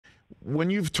when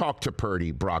you've talked to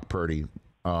Purdy, Brock Purdy,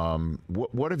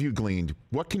 what have you gleaned?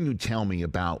 What can you tell me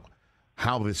about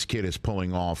how this kid is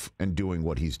pulling off and doing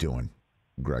what he's doing,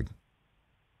 Greg?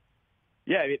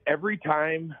 Yeah, I mean, every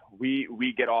time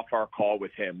we get off our call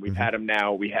with him, we've had him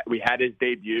now. We had his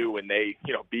debut when they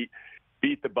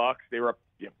beat the Bucks. They were up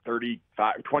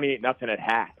 28-0 at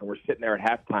half, and we're sitting there at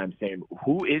halftime saying,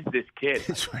 "Who is this kid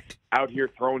out here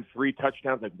throwing 3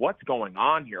 touchdowns? Like, what's going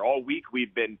on here?" All week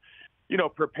we've been,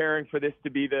 preparing for this to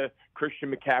be the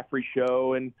Christian McCaffrey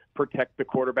show and protect the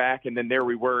quarterback, and then there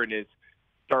we were in his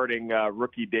starting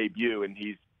rookie debut, and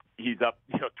he's up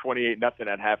 28-0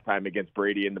 at halftime against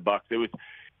Brady and the Bucks.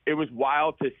 It was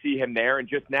wild to see him there, and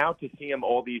just now to see him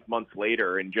all these months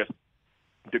later, and just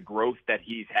the growth that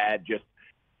he's had just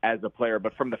as a player.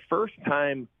 But from the first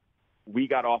time we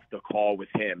got off the call with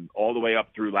him all the way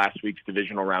up through last week's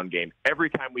divisional round game,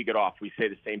 every time we get off, we say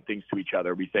the same things to each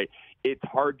other. We say, it's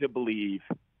hard to believe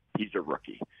he's a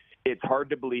rookie. It's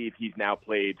hard to believe he's now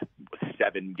played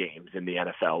 7 games in the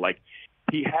NFL. Like,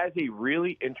 he has a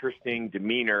really interesting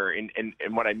demeanor, and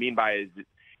what I mean by it is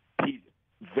he's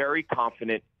very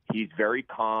confident. He's very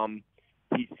calm.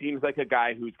 He seems like a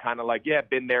guy who's kind of like, yeah,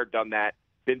 been there, done that,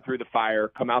 been through the fire,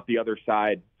 come out the other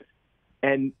side.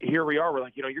 And here we are. We're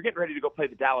like, you're getting ready to go play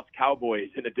the Dallas Cowboys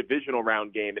in a divisional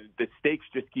round game, and the stakes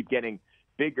just keep getting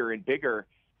bigger and bigger,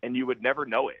 and you would never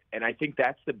know it. And I think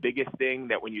that's the biggest thing,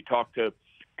 that when you talk to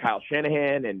Kyle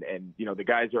Shanahan and the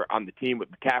guys are on the team with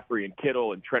McCaffrey and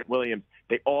Kittle and Trent Williams,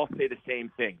 they all say the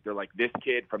same thing. They're like, this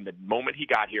kid, from the moment he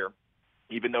got here,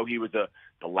 even though he was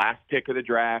the last pick of the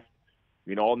draft,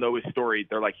 we all know his story.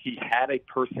 They're like, he had a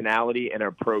personality and an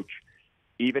approach,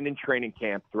 even in training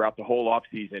camp throughout the whole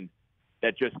offseason,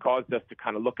 that just caused us to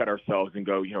kind of look at ourselves and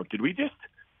go, did we just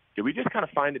kind of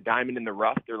find a diamond in the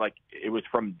rough? They're like, it was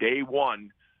from day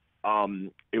one.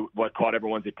 What caught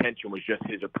everyone's attention was just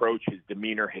his approach, his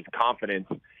demeanor, his confidence,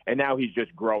 and now he's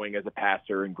just growing as a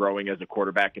passer and growing as a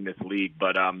quarterback in this league.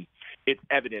 But it's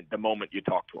evident the moment you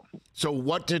talk to him. So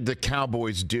what did the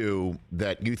Cowboys do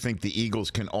that you think the Eagles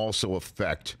can also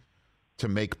affect to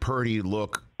make Purdy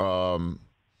look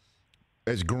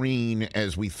as green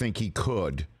as we think he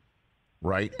could,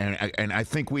 right? And I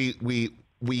think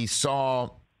we saw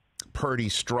Purdy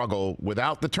struggle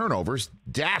without the turnovers.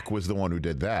 Dak was the one who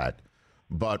did that.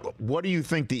 But what do you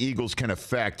think the Eagles can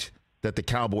affect that the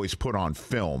Cowboys put on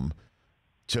film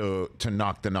to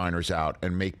knock the Niners out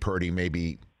and make Purdy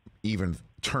maybe even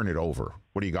turn it over?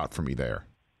 What do you got for me there,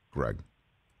 Greg?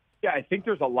 Yeah, I think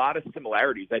there's a lot of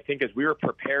similarities. I think as we were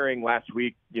preparing last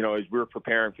week, as we were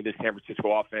preparing for this San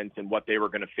Francisco offense and what they were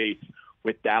going to face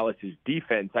with Dallas's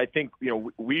defense, I think,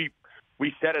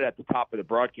 we said it at the top of the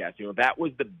broadcast. That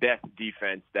was the best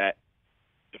defense that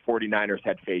the 49ers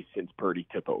had faced since Purdy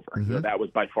took over. Mm-hmm. That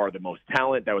was by far the most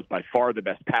talent. That was by far the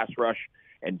best pass rush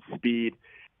and speed.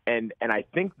 And I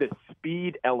think the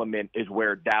speed element is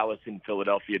where Dallas and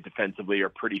Philadelphia defensively are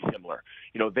pretty similar.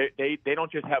 They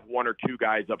don't just have 1 or 2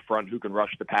 guys up front who can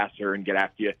rush the passer and get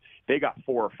after you. They got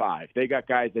 4 or 5. They got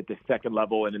guys at the second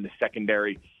level and in the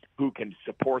secondary who can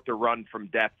support the run from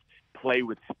depth, play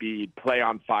with speed, play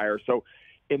on fire. So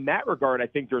in that regard, I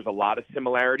think there's a lot of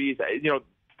similarities.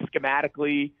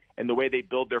 Schematically and the way they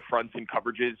build their fronts and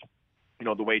coverages,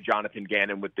 the way Jonathan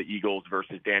Gannon with the Eagles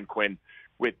versus Dan Quinn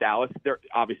with Dallas,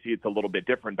 obviously it's a little bit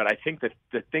different. But I think that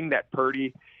the thing that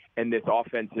Purdy and this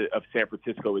offense of San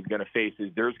Francisco is going to face is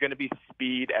there's going to be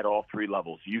speed at all 3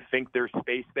 levels. You think there's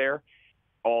space there,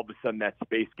 all of a sudden that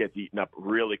space gets eaten up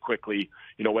really quickly,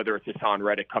 whether it's Hassan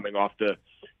Reddick coming off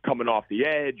the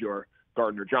edge or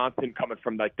Gardner Johnson coming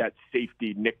from like that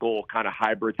safety nickel kind of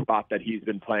hybrid spot that he's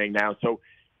been playing now. So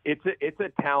it's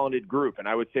a talented group. And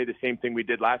I would say the same thing we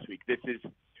did last week. This is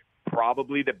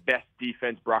probably the best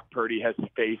defense Brock Purdy has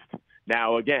faced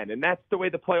now again. And that's the way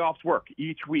the playoffs work.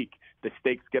 Each week, the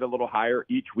stakes get a little higher.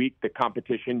 Each week, the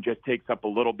competition just takes up a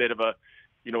little bit of a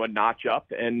notch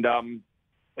up. And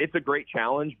it's a great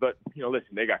challenge. But,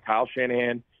 listen, they got Kyle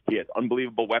Shanahan. He has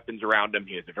unbelievable weapons around him.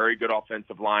 He has a very good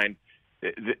offensive line.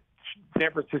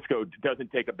 San Francisco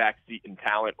doesn't take a backseat in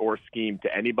talent or scheme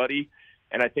to anybody.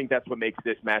 And I think that's what makes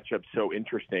this matchup so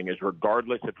interesting is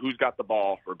regardless of who's got the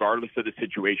ball, regardless of the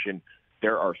situation,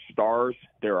 there are stars,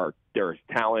 there is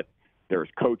talent, there is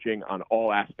coaching on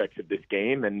all aspects of this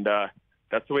game, and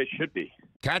that's the way it should be.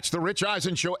 Catch the Rich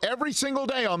Eisen Show every single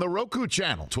day on the Roku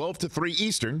channel, 12 to 3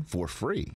 Eastern, for free.